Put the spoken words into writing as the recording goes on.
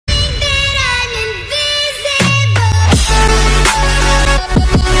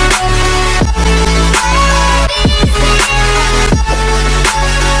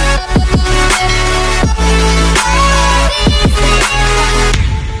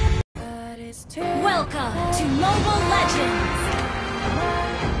Welcome to Mobile Legends!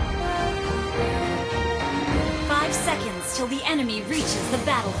 5 seconds till the enemy reaches the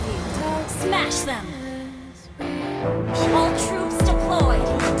battlefield. Smash them! All troops deployed!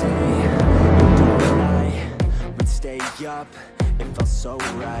 We'd stay up, it felt so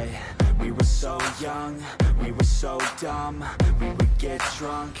right. We were so young, we were so dumb. We would get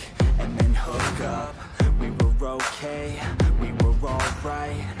drunk and then hook up. We were okay, we were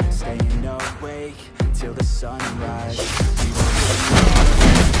alright. Staying awake till the sunrise. We were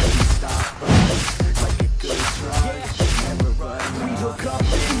couldn't stop us like a good drug. Never run. We hook up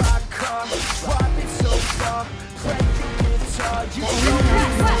in my car, drive it so far. Play the guitar, you know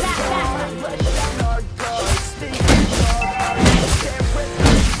let down our guards. Thinking our hearts, can't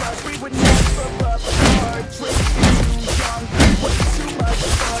with us. We would never apart. Drinking too young, way too much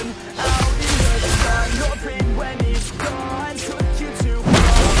fun. Out in the sun, no pain when it's gone. Took you too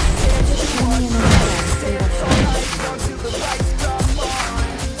far. Can't you understand? Stay all night long till the lights come on.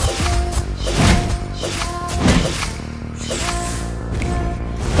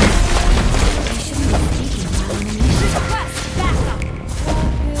 Request backup!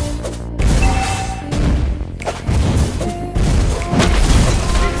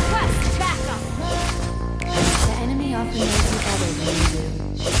 Request backup! The enemy often knows you better than you do.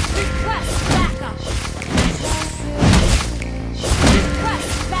 Request backup!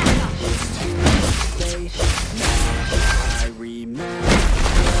 Request backup! I remember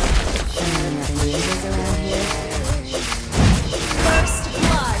Anyone having ninjas around here? First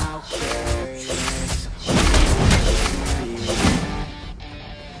blood! how careless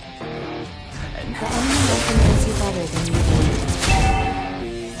and The how enemy often knows you better than you do.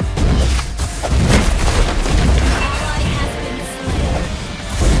 Ally has been slain.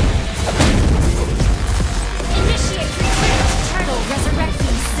 Initiate retreat! Turtle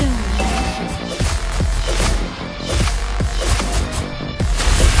resurrecting soon.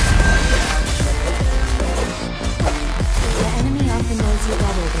 The enemy often knows you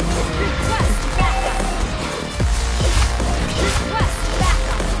better than you do. Request backup! Request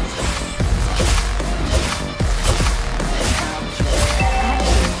backup!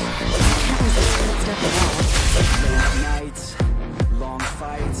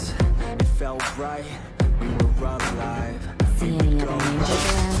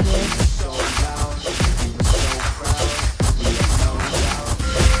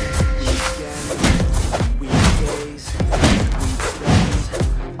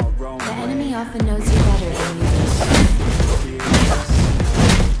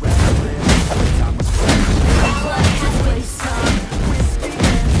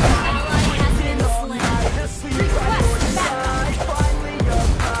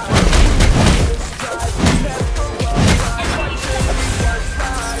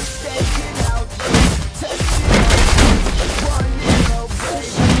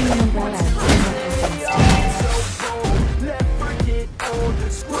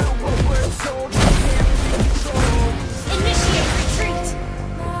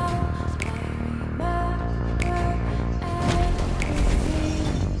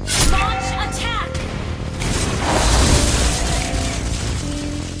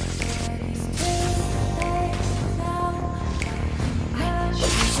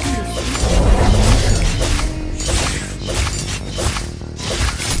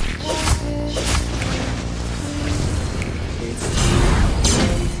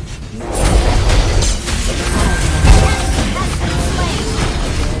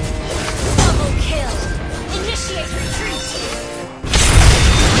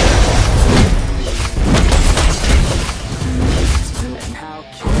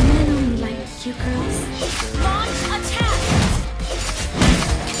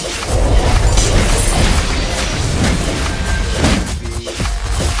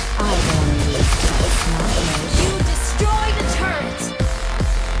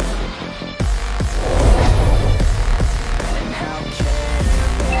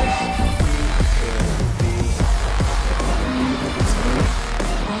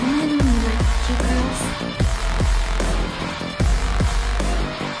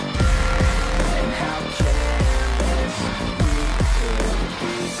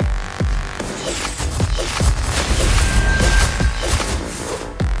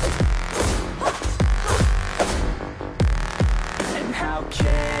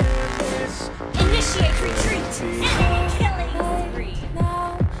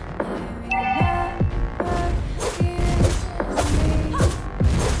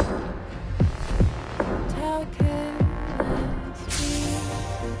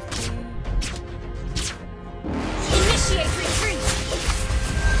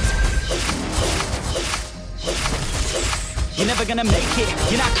 you're never gonna make it.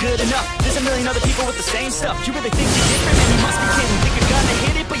 You're not good enough, there's a million other people with the same stuff. You really think you're different, man, you must be kidding. Think you're gonna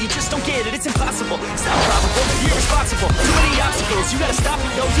hit it, but you just don't get it. It's impossible, it's not probable, you're irresponsible. Too many obstacles, you gotta stop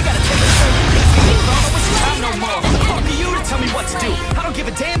it, yo. You gotta take it slow, you can't be wrong, what's your time no more? Who the fuck are you to tell me what to do? I don't give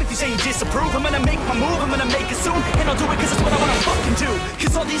a damn if you say you disapprove. I'm gonna make my move, I'm gonna make it soon, and I'll do it cause it's what I wanna fucking do.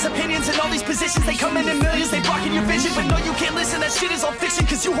 Cause all these opinions and all these positions, they come in millions, they blocking your vision. But no, you can't listen, that shit is all fiction.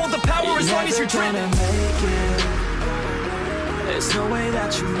 Cause you hold the power as long as you're driven. There's no way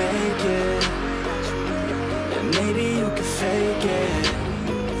that you make it, and maybe you can fake it,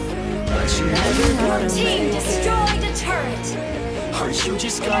 but you're never gonna Your team make it. destroyed a turret. Aren't you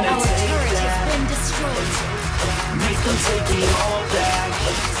just gonna Our take turret that? has been destroyed. Make them take it all back.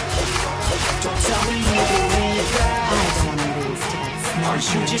 Don't tell me you believe that. I don't want to lose to that smart. Aren't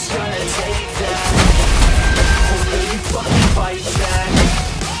you just gonna take that? Or will you fucking fight back?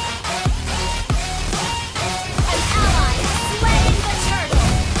 An ally has slain the turtle.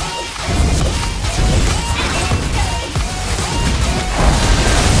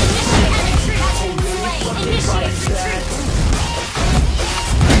 Initiate retreat.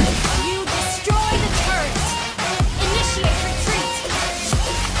 You destroy the turret. Initiate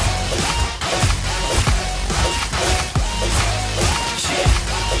retreat.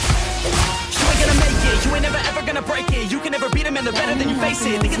 You ain't gonna make it, you ain't never ever gonna break it. You can never beat them and they're better than you face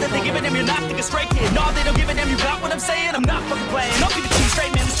it. Thinking that they're giving them, you're not thinking straight, kid. No, they don't give a damn, you got what I'm saying? I'm not fucking playing. I'll keep it to you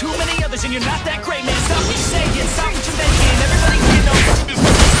straight, man. There's too many others and you're not that great, man. Stop what you're saying, stop what you're making. Everybody here knows that you just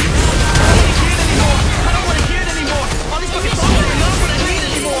I don't wanna hear it anymore. I don't wanna hear it anymore. All these fucking songs are not what I need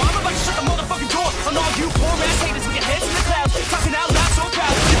anymore. I'm about to shut the motherfucking door on all you poor ass haters with your heads in the clouds. Talking out loud so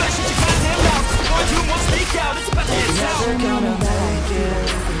proud. You better shut your goddamn mouth before you won't speak out. It's about to head south. Never gonna make it.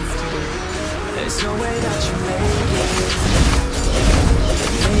 There's no way that you make it.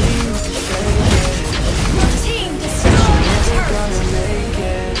 Maybe you can fake it. Your team destroyed a Never turret. gonna make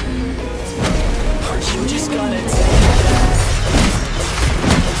it. Aren't you just gonna take that?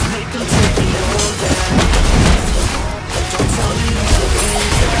 Make them take it all back. Don't tell me you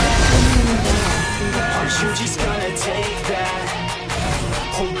believe that. Aren't you just gonna take that?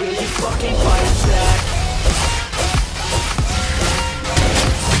 Or will you fucking fight back?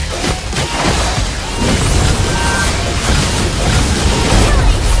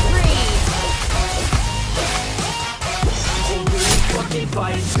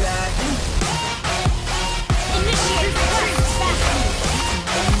 Fight back. Initiate retreat.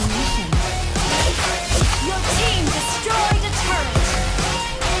 Your team destroyed a turret.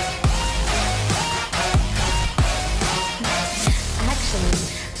 Actually,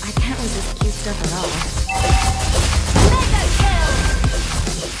 I can't resist cute stuff at all. Mega kill.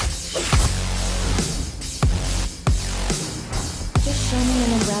 Just show me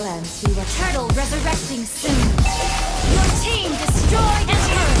an umbrella and see what Turtle resurrecting soon. Your team destroyed a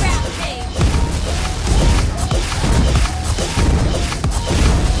turret. Rampage.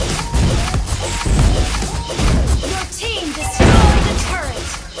 Your team destroyed a turret.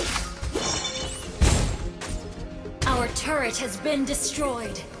 Our turret has been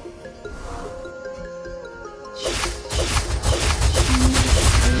destroyed.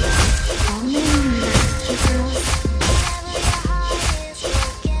 all men and cute girls.